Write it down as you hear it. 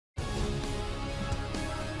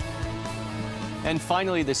And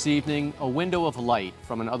finally this evening, a window of light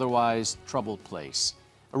from an otherwise troubled place.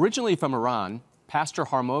 Originally from Iran, Pastor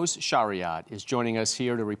Hormoz Shariat is joining us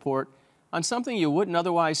here to report on something you wouldn't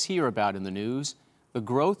otherwise hear about in the news, the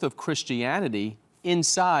growth of Christianity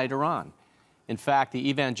inside Iran. In fact, the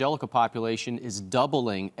evangelical population is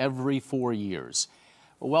doubling every 4 years.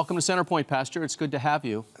 Well, welcome to Centerpoint, Pastor. It's good to have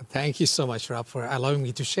you. Thank you so much, Rob, for allowing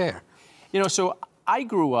me to share. You know, so I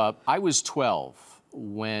grew up, I was 12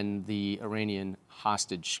 when the Iranian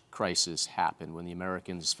hostage crisis happened, when the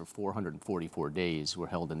Americans for 444 days were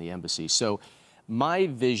held in the embassy. So my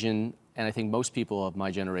vision, and I think most people of my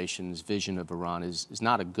generation's vision of Iran is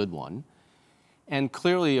not a good one. And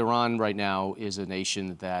clearly Iran right now is a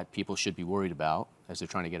nation that people should be worried about as they're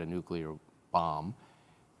trying to get a nuclear bomb.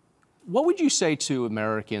 What would you say to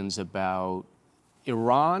Americans about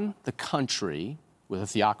Iran, the country with a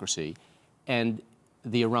theocracy, and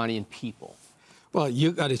the Iranian people? Well,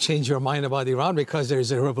 you got to change your mind about Iran because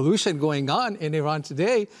there's a revolution going on in Iran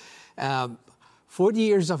today. 40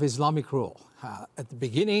 years of Islamic rule. At the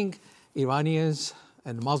beginning, Iranians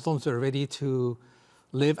and Muslims were ready to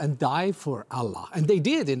live and die for Allah. And they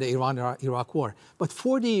did in the Iran-Iraq war. But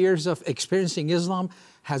 40 years of experiencing Islam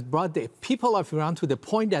has brought the people of Iran to the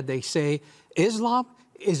point that they say, Islam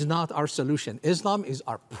is not our solution. Islam is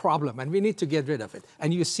our problem, and we need to get rid of it.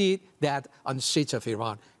 And you see that on the streets of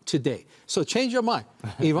Iran today. So change your mind.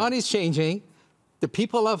 Iran is changing. The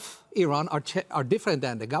people of Iran are different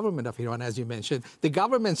than the government of Iran, as you mentioned. The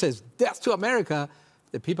government says, death to America.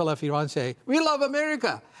 The people of Iran say, we love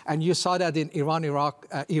America. And you saw that in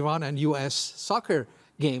Iran and U.S. soccer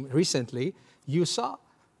game recently. You saw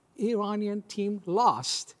Iranian team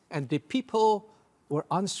lost, and the people were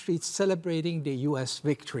on streets celebrating the U.S.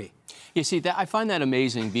 victory. You see, I find that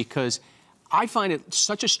amazing because I find it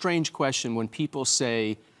such a strange question when people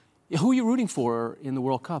say, who are you rooting for in the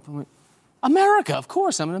World Cup? I'm like, America, of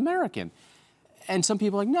course, I'm an American. And some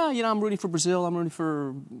people are like, no, you know, I'm rooting for Brazil, I'm rooting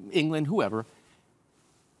for England, whoever.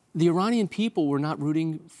 The Iranian people were not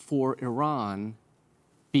rooting for Iran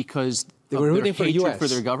because they were rooting for the hatred US. For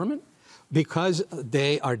their government? Because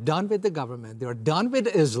they are done with the government, they're done with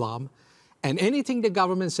Islam, and anything the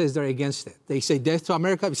government says, they're against it. They say death to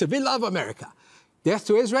America, we say, we love America. Death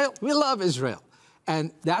to Israel, we love Israel.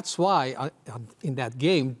 And that's why in that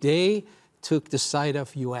game, they took the side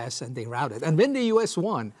of U.S. and they routed. And when the U.S.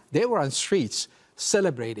 won, they were on streets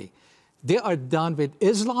celebrating. They are done with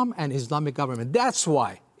Islam and Islamic government. That's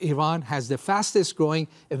why Iran has the fastest growing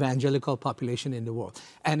evangelical population in the world.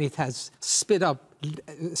 And it has speed up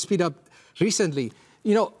recently.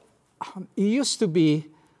 You know, it used to be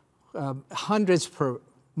hundreds per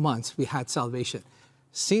month we had salvation.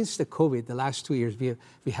 Since the COVID, the last 2 years,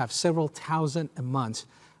 we have several thousand a month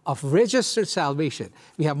of registered salvation.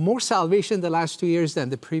 We have more salvation the last 2 years than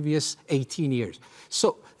the previous 18 years.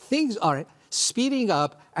 So things are speeding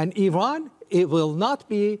up, and Iran, it will not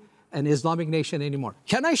be an Islamic nation anymore.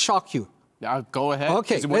 Can I shock you? Go ahead.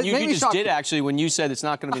 Okay. When you just did, actually, when you said it's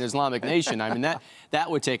not going to be an Islamic nation, I mean,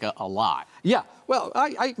 that would take a lot. Yeah. Well,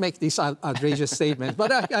 I make these outrageous statements,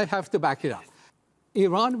 but I have to back it up.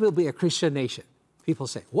 Iran will be a Christian nation. People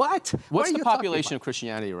say, what? What's the population of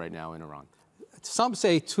Christianity right now in Iran? Some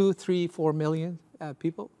say 2, 3, 4 million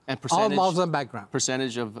people. And percentage? All Muslim background.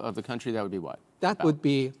 Percentage of the country, that would be what? That would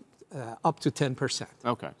be up to 10%.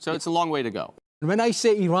 Okay. So it's a long way to go. When I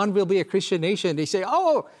say Iran will be a Christian nation, they say,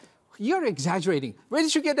 oh, you're exaggerating. Where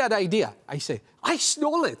did you get that idea? I say, I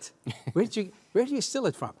stole it. Where do you steal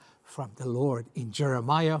it from? From the Lord in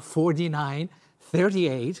Jeremiah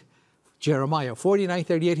 49:38. Jeremiah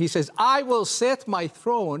 49:38, he says, I will set my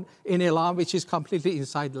throne in a land which is completely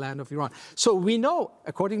inside the land of Iran. So we know,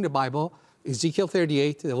 according to the Bible, Ezekiel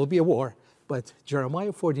 38, there will be a war. But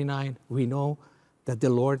Jeremiah 49, we know that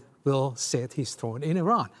the Lord will set his throne in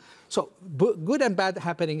Iran. So good and bad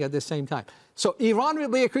happening at the same time. So Iran will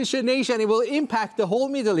be a Christian nation. It will impact the whole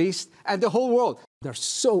Middle East and the whole world. They're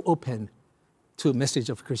so open to the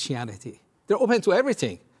message of Christianity. They're open to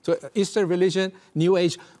everything. So Eastern religion, New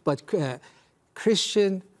Age, but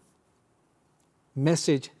Christian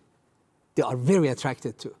message, they are very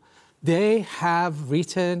attracted to. They have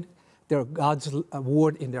written their God's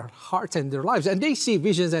word in their hearts and their lives, and they see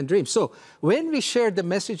visions and dreams. So when we share the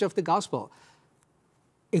message of the gospel,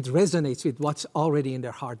 it resonates with what's already in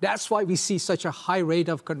their heart. That's why we see such a high rate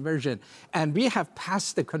of conversion. And we have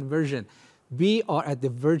passed the conversion. We are at the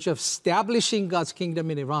verge of establishing God's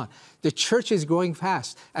kingdom in Iran. The church is growing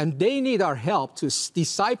fast, and they need our help to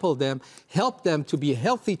disciple them, help them to be a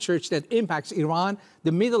healthy church that impacts Iran,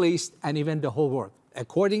 the Middle East, and even the whole world,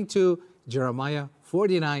 according to Jeremiah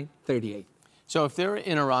 49:38. So if they're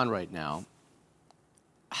in Iran right now,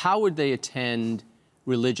 how would they attend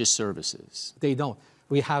religious services? They don't.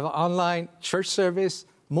 We have an online church service,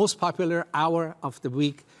 most popular hour of the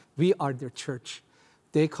week. We are their church.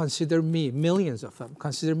 They consider me, millions of them,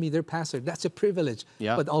 consider me their pastor. That's a privilege.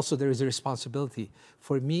 Yeah. But also there is a responsibility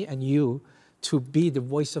for me and you to be the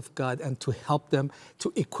voice of God and to help them,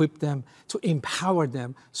 to equip them, to empower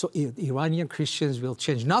them so Iranian Christians will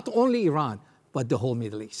change not only Iran, but the whole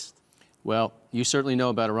Middle East. Well, you certainly know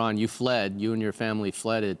about Iran. You fled, you and your family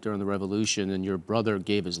fled it during the revolution, and your brother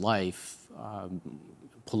gave his life,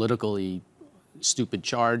 politically stupid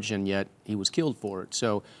charge, and yet he was killed for it.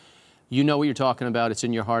 So you know what you're talking about. It's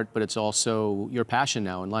in your heart, but it's also your passion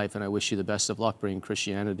now in life, and I wish you the best of luck bringing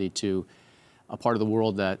Christianity to a part of the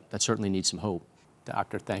world that certainly needs some hope.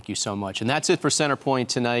 Doctor, thank you so much. And that's it for Centerpoint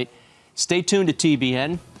tonight. Stay tuned to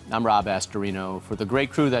TBN. I'm Rob Astorino. For the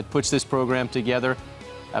great crew that puts this program together,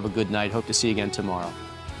 have a good night. Hope to see you again tomorrow.